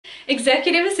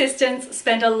Executive assistants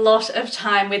spend a lot of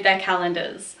time with their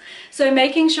calendars, so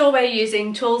making sure we're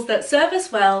using tools that serve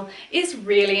us well is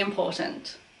really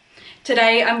important.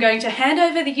 Today I'm going to hand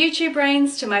over the YouTube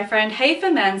reins to my friend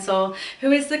Hafer Mansour,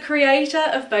 who is the creator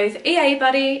of both EA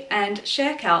Buddy and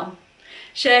ShareCal.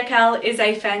 ShareCal is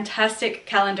a fantastic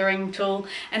calendaring tool,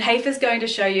 and Hafer's going to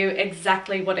show you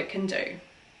exactly what it can do.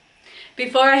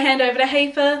 Before I hand over to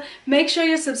Hafer, make sure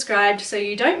you're subscribed so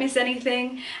you don't miss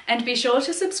anything, and be sure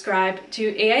to subscribe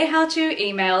to EA How-To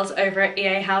emails over at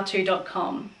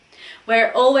eahowto.com.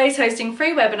 We're always hosting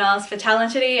free webinars for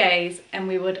talented EAs, and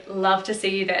we would love to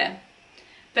see you there.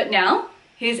 But now,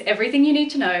 here's everything you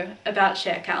need to know about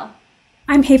ShareCal.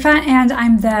 I'm Hafer, and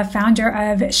I'm the founder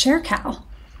of ShareCal.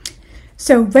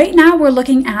 So right now we're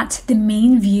looking at the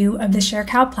main view of the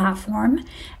ShareCal platform.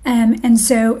 And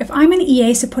so if I'm an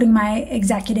EA supporting my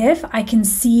executive, I can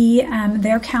see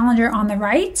their calendar on the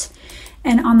right.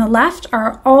 And on the left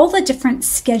are all the different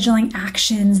scheduling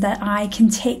actions that I can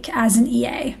take as an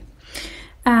EA.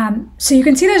 So you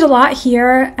can see there's a lot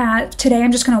here. Today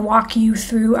I'm just going to walk you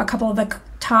through a couple of the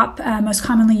top most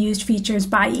commonly used features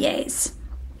by EAs.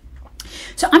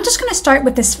 So I'm just going to start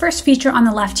with this first feature on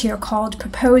the left here called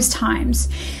Propose Times.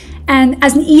 And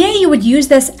as an EA, you would use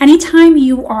this anytime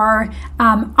you are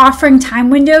offering time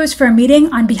windows for a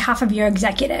meeting on behalf of your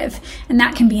executive. And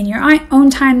that can be in your own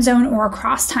time zone or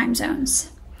across time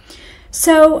zones.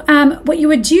 So what you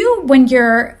would do when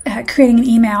you're creating an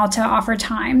email to offer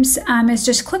times is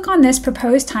just click on this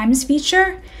Propose Times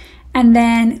feature and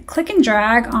then click and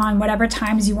drag on whatever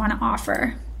times you want to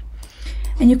offer.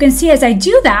 And you can see as I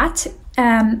do that,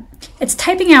 it's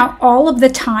typing out all of the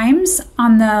times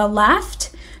on the left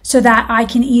so that I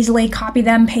can easily copy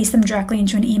them, paste them directly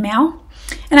into an email.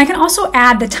 And I can also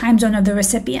add the time zone of the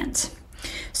recipient.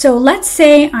 So let's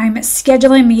say I'm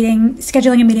scheduling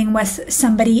a meeting with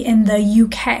somebody in the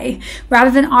UK.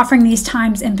 Rather than offering these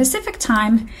times in Pacific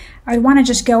time, I would want to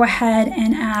just go ahead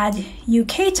and add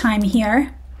UK time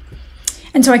here.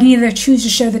 And so I can either choose to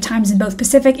show the times in both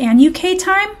Pacific and UK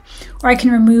time, or I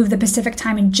can remove the Pacific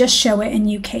time and just show it in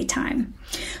UK time.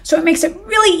 So it makes it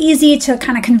really easy to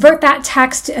kind of convert that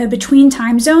text between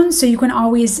time zones, so you can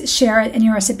always share it in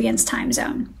your recipient's time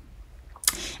zone.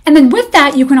 And then with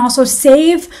that, you can also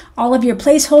save all of your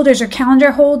placeholders or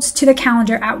calendar holds to the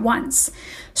calendar at once.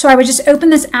 So I would just open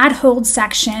this Add Hold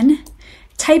section,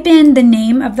 type in the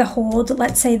name of the hold.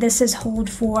 Let's say this is hold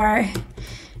for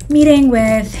meeting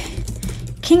with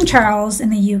King Charles in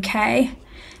the UK,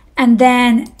 and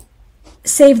then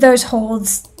save those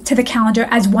holds to the calendar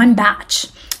as one batch.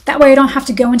 That way I don't have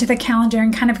to go into the calendar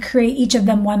and kind of create each of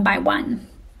them one by one.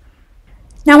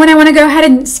 Now when I want to go ahead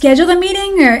and schedule the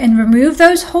meeting and remove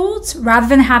those holds, rather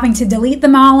than having to delete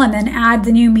them all and then add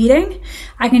the new meeting,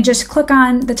 I can just click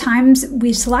on the times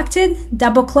we've selected,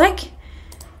 double click,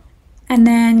 and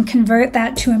then convert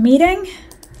that to a meeting.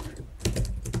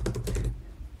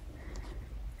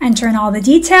 Enter in all the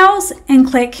details and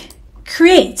click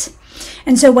Create.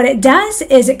 And so what it does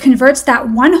is it converts that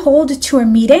one hold to a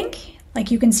meeting, like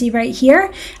you can see right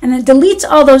here, and then deletes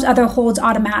all those other holds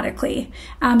automatically.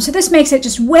 So this makes it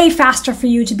just way faster for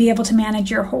you to be able to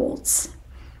manage your holds.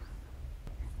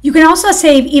 You can also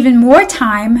save even more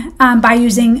time by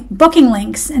using booking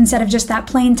links instead of just that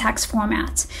plain text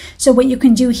format. So what you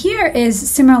can do here is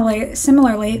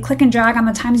similarly click and drag on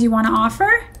the times you want to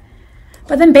offer,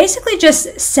 but then basically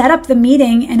just set up the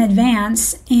meeting in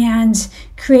advance and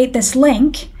create this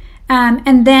link.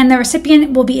 And then the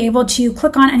recipient will be able to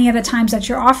click on any of the times that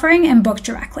you're offering and book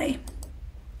directly.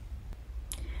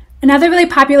 Another really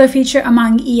popular feature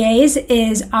among EAs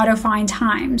is auto-find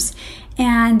times.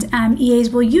 And EAs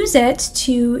will use it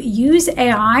to use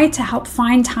AI to help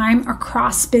find time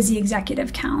across busy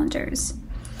executive calendars.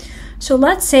 So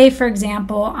let's say, for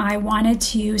example, I wanted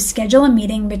to schedule a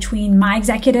meeting between my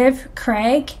executive,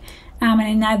 Craig, and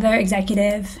another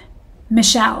executive,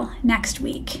 Michelle, next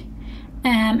week.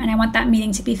 And I want that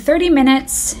meeting to be 30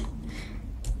 minutes.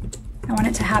 I want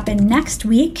it to happen next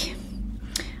week.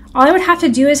 All I would have to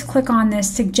do is click on this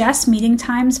Suggest Meeting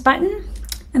Times button,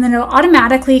 and then it'll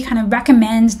automatically kind of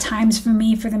recommend times for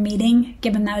me for the meeting,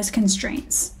 given those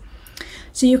constraints.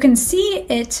 So you can see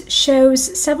it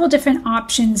shows several different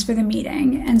options for the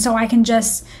meeting. And so I can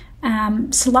just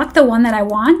select the one that I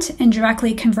want and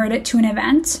directly convert it to an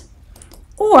event.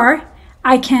 Or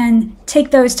I can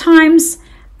take those times,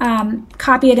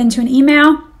 copy it into an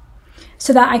email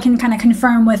so that I can kind of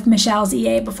confirm with Michelle's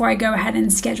EA before I go ahead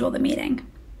and schedule the meeting.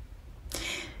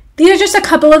 These are just a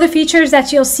couple of the features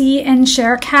that you'll see in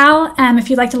ShareCal. If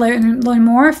you'd like to learn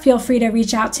more, feel free to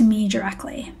reach out to me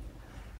directly.